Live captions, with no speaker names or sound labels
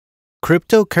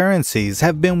Cryptocurrencies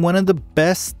have been one of the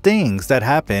best things that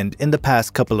happened in the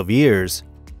past couple of years.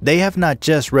 They have not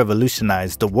just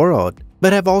revolutionized the world,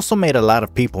 but have also made a lot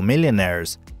of people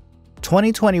millionaires.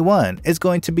 2021 is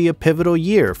going to be a pivotal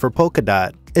year for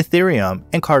Polkadot, Ethereum,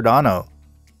 and Cardano.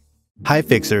 Hi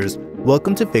Fixers,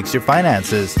 welcome to Fix Your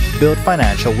Finances, Build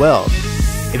Financial Wealth.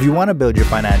 If you want to build your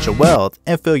financial wealth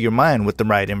and fill your mind with the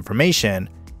right information,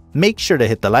 make sure to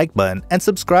hit the like button and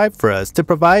subscribe for us to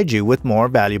provide you with more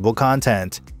valuable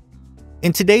content.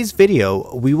 In today's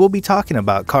video, we will be talking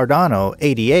about Cardano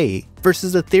ADA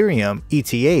versus Ethereum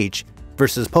ETH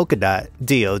versus Polkadot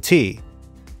DOT.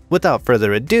 Without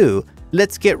further ado,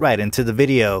 let's get right into the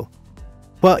video.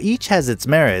 While each has its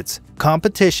merits,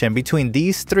 competition between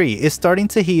these three is starting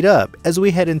to heat up as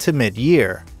we head into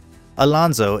mid-year.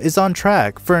 Alonzo is on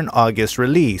track for an August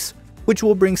release, which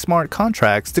will bring smart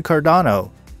contracts to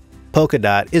Cardano.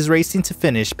 Polkadot is racing to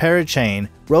finish parachain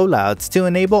rollouts to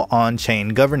enable on-chain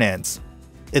governance.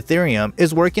 Ethereum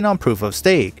is working on proof of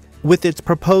stake with its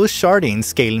proposed sharding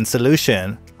scaling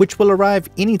solution, which will arrive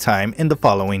anytime in the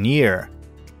following year.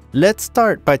 Let's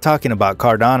start by talking about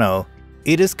Cardano.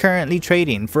 It is currently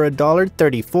trading for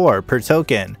 $1.34 per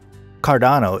token.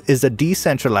 Cardano is a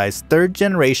decentralized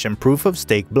third-generation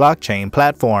proof-of-stake blockchain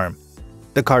platform.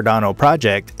 The Cardano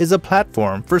project is a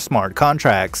platform for smart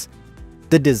contracts.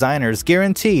 The designers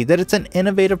guarantee that it's an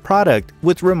innovative product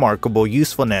with remarkable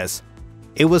usefulness.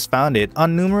 It was founded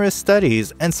on numerous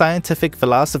studies and scientific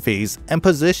philosophies and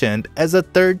positioned as a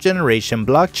third-generation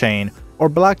blockchain or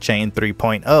blockchain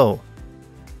 3.0.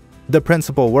 The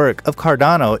principal work of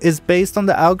Cardano is based on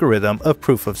the algorithm of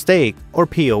proof of stake or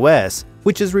POS,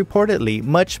 which is reportedly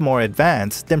much more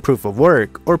advanced than proof of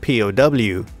work or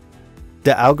POW.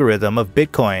 The algorithm of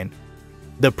Bitcoin.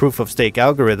 The proof-of-stake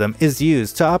algorithm is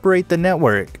used to operate the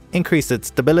network, increase its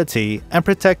stability, and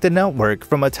protect the network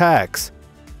from attacks.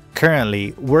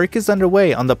 Currently, work is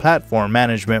underway on the platform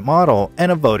management model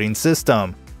and a voting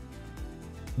system.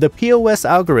 The POS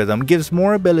algorithm gives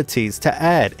more abilities to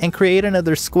add and create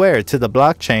another square to the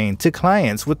blockchain to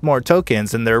clients with more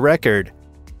tokens in their record.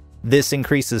 This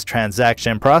increases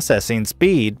transaction processing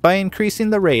speed by increasing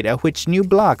the rate at which new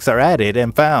blocks are added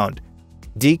and found,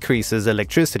 decreases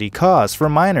electricity costs for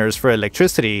miners for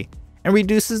electricity, and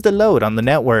reduces the load on the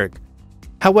network.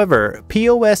 However,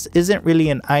 POS isn't really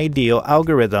an ideal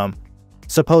algorithm.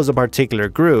 Suppose a particular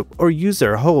group or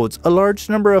user holds a large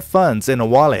number of funds in a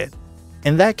wallet.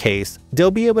 In that case,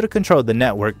 they'll be able to control the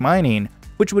network mining,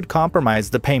 which would compromise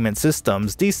the payment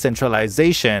system's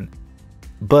decentralization.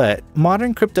 But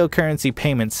modern cryptocurrency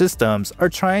payment systems are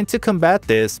trying to combat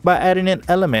this by adding an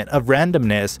element of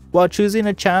randomness while choosing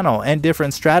a channel and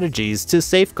different strategies to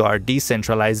safeguard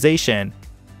decentralization.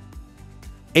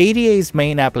 ADA's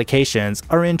main applications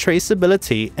are in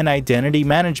traceability and identity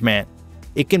management.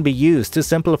 It can be used to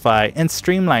simplify and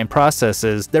streamline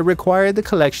processes that require the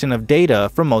collection of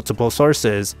data from multiple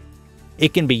sources.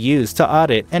 It can be used to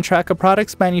audit and track a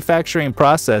product's manufacturing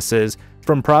processes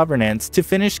from provenance to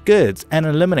finished goods and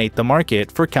eliminate the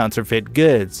market for counterfeit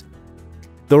goods.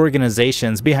 The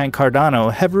organizations behind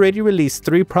Cardano have already released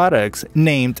 3 products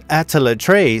named Attila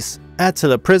Trace,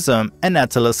 Attila Prism, and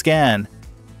Attila Scan.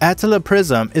 Attila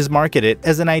Prism is marketed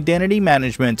as an identity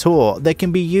management tool that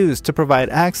can be used to provide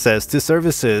access to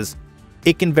services.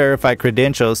 It can verify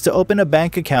credentials to open a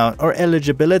bank account or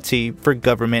eligibility for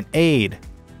government aid.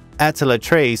 Attila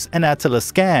Trace and Attila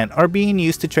Scan are being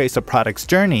used to trace a product's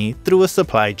journey through a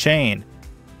supply chain.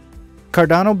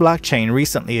 Cardano blockchain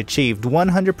recently achieved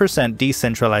 100%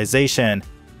 decentralization.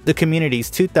 The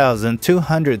community's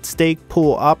 2,200 stake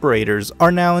pool operators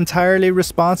are now entirely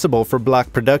responsible for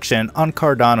block production on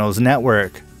Cardano's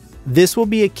network. This will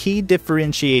be a key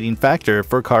differentiating factor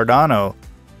for Cardano.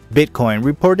 Bitcoin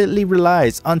reportedly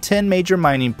relies on 10 major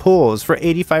mining pools for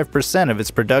 85% of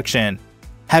its production.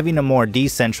 Having a more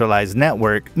decentralized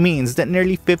network means that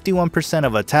nearly 51%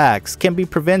 of attacks can be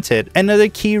prevented and other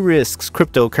key risks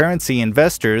cryptocurrency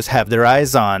investors have their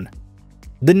eyes on.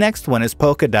 The next one is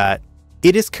Polkadot.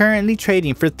 It is currently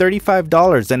trading for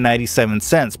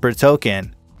 $35.97 per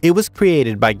token. It was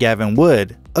created by Gavin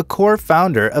Wood, a core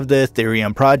founder of the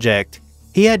Ethereum project.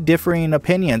 He had differing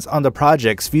opinions on the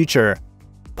project's future.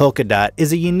 Polkadot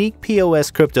is a unique POS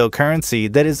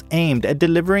cryptocurrency that is aimed at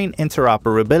delivering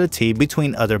interoperability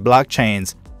between other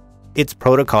blockchains. Its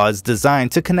protocol is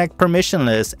designed to connect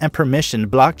permissionless and permissioned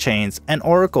blockchains and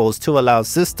oracles to allow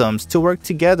systems to work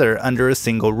together under a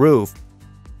single roof.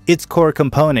 Its core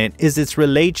component is its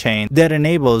relay chain that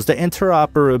enables the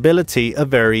interoperability of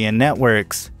varying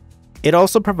networks. It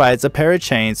also provides a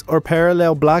parachains or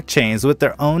parallel blockchains with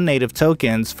their own native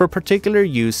tokens for particular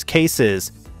use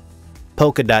cases.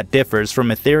 Polkadot differs from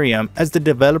Ethereum as the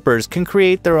developers can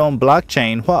create their own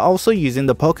blockchain while also using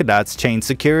the Polkadot's chain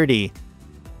security.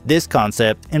 This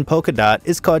concept in Polkadot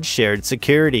is called shared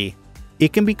security.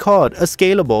 It can be called a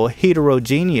scalable,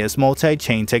 heterogeneous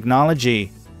multi-chain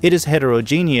technology. It is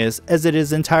heterogeneous as it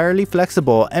is entirely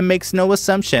flexible and makes no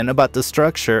assumption about the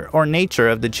structure or nature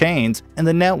of the chains in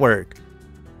the network.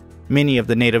 Many of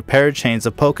the native parachains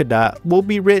of Polkadot will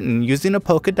be written using a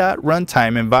Polkadot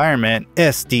Runtime Environment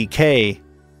 (SDK).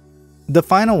 The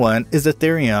final one is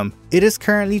Ethereum. It is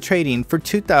currently trading for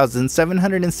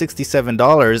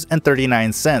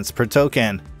 $2,767.39 per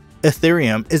token.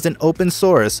 Ethereum is an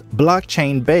open-source,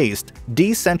 blockchain-based,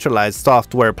 decentralized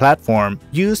software platform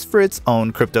used for its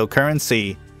own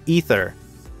cryptocurrency, Ether.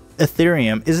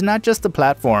 Ethereum is not just a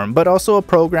platform but also a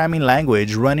programming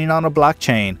language running on a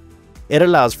blockchain. It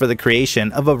allows for the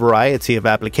creation of a variety of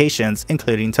applications,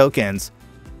 including tokens.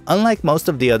 Unlike most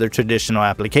of the other traditional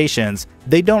applications,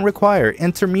 they don't require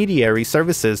intermediary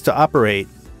services to operate.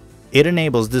 It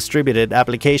enables distributed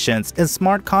applications and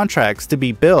smart contracts to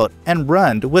be built and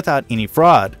run without any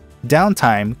fraud,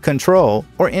 downtime, control,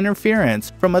 or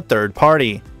interference from a third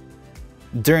party.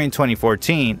 During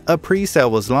 2014, a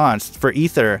pre-sale was launched for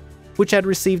Ether, which had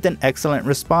received an excellent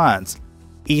response.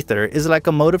 Ether is like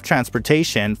a mode of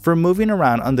transportation for moving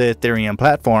around on the Ethereum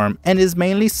platform and is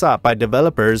mainly sought by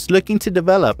developers looking to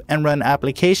develop and run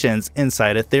applications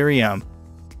inside Ethereum.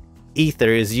 Ether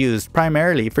is used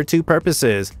primarily for two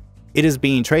purposes. It is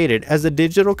being traded as a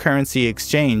digital currency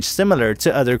exchange similar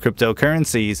to other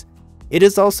cryptocurrencies. It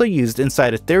is also used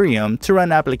inside Ethereum to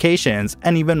run applications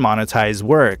and even monetize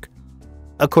work.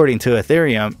 According to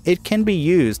Ethereum, it can be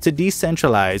used to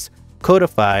decentralize,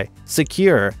 codify,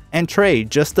 secure, and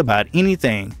trade just about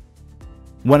anything.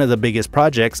 One of the biggest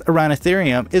projects around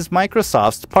Ethereum is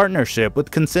Microsoft's partnership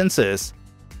with Consensus.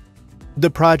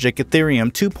 The project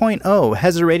Ethereum 2.0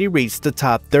 has already reached the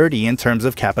top 30 in terms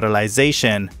of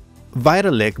capitalization.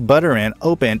 Vitalik Buterin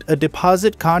opened a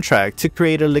deposit contract to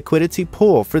create a liquidity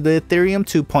pool for the Ethereum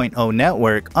 2.0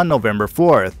 network on November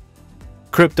 4th.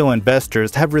 Crypto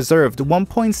investors have reserved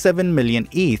 1.7 million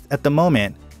ETH at the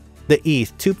moment. The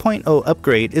ETH 2.0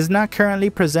 upgrade is not currently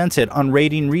presented on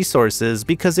rating resources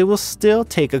because it will still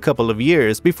take a couple of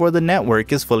years before the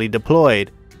network is fully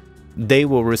deployed. They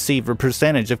will receive a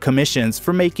percentage of commissions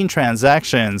for making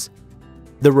transactions.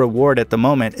 The reward at the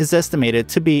moment is estimated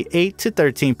to be 8 to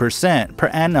 13% per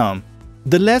annum.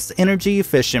 The less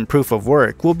energy-efficient proof of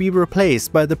work will be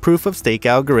replaced by the proof-of-stake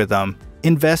algorithm.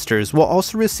 Investors will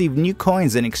also receive new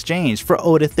coins in exchange for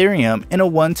old Ethereum in a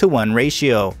 1-to-1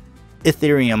 ratio.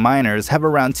 Ethereum miners have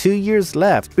around 2 years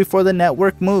left before the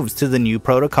network moves to the new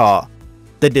protocol.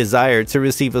 The desire to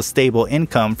receive a stable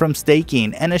income from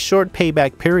staking and a short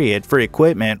payback period for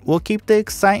equipment will keep the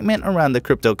excitement around the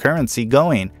cryptocurrency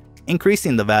going,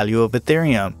 increasing the value of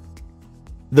Ethereum.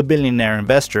 The billionaire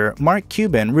investor Mark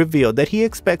Cuban revealed that he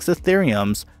expects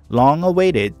Ethereum's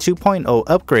long-awaited 2.0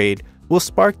 upgrade will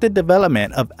spark the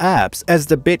development of apps as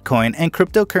the Bitcoin and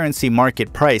cryptocurrency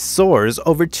market price soars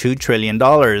over $2 trillion.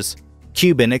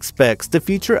 Cuban expects the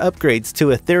future upgrades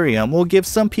to Ethereum will give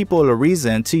some people a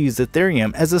reason to use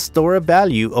Ethereum as a store of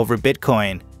value over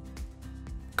Bitcoin.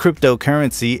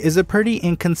 Cryptocurrency is a pretty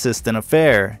inconsistent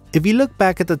affair. If you look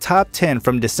back at the top 10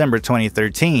 from December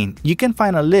 2013, you can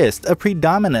find a list of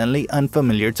predominantly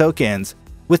unfamiliar tokens.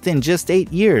 Within just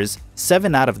 8 years,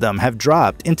 7 out of them have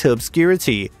dropped into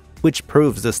obscurity, which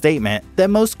proves the statement that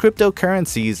most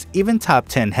cryptocurrencies, even top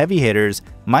 10 heavy hitters,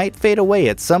 might fade away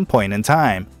at some point in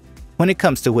time. When it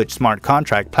comes to which smart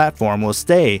contract platform will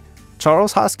stay,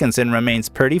 Charles Hoskinson remains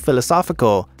pretty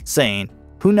philosophical, saying,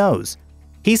 "Who knows?"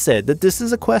 He said that this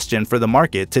is a question for the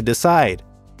market to decide.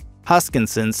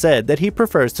 Hoskinson said that he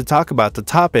prefers to talk about the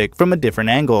topic from a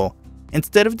different angle.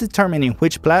 Instead of determining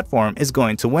which platform is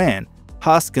going to win,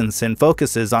 Hoskinson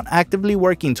focuses on actively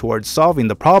working towards solving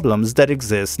the problems that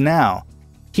exist now.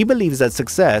 He believes that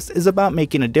success is about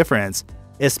making a difference,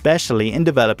 especially in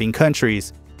developing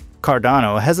countries.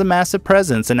 Cardano has a massive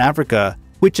presence in Africa,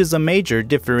 which is a major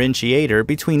differentiator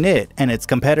between it and its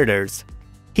competitors.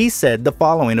 He said the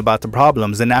following about the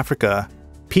problems in Africa.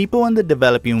 People in the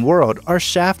developing world are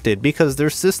shafted because their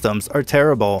systems are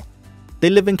terrible. They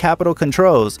live in capital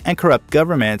controls and corrupt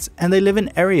governments, and they live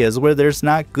in areas where there's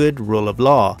not good rule of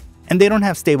law. And they don't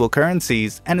have stable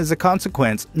currencies, and as a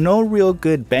consequence, no real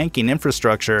good banking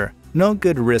infrastructure, no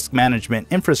good risk management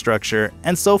infrastructure,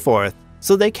 and so forth,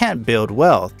 so they can't build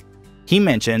wealth. He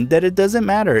mentioned that it doesn't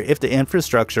matter if the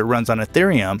infrastructure runs on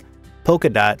Ethereum,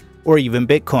 Polkadot, or even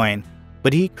Bitcoin.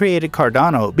 But he created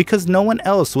Cardano because no one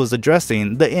else was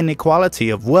addressing the inequality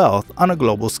of wealth on a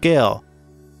global scale.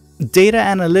 Data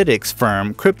analytics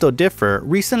firm CryptoDiffer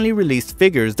recently released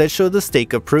figures that show the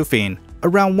stake of proofing.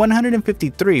 Around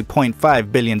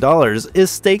 $153.5 billion is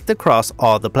staked across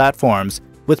all the platforms,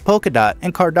 with Polkadot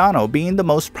and Cardano being the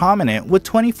most prominent with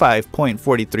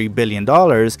 $25.43 billion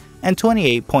and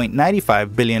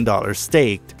 $28.95 billion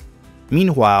staked.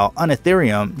 Meanwhile, on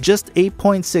Ethereum, just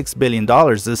 $8.6 billion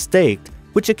is staked,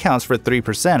 which accounts for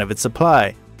 3% of its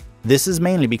supply. This is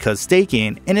mainly because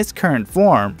staking, in its current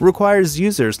form, requires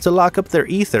users to lock up their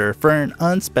Ether for an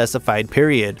unspecified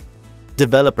period.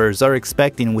 Developers are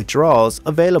expecting withdrawals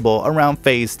available around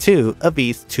Phase 2 of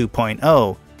ETH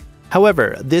 2.0.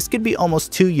 However, this could be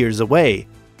almost 2 years away.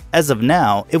 As of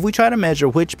now, if we try to measure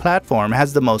which platform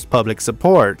has the most public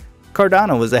support,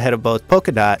 Cardano is ahead of both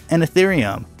Polkadot and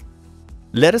Ethereum.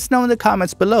 Let us know in the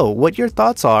comments below what your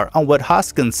thoughts are on what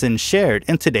Hoskinson shared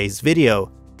in today's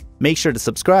video. Make sure to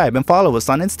subscribe and follow us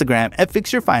on Instagram at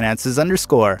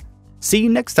 @FixYourFinances_. See you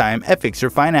next time at Fix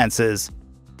Your Finances.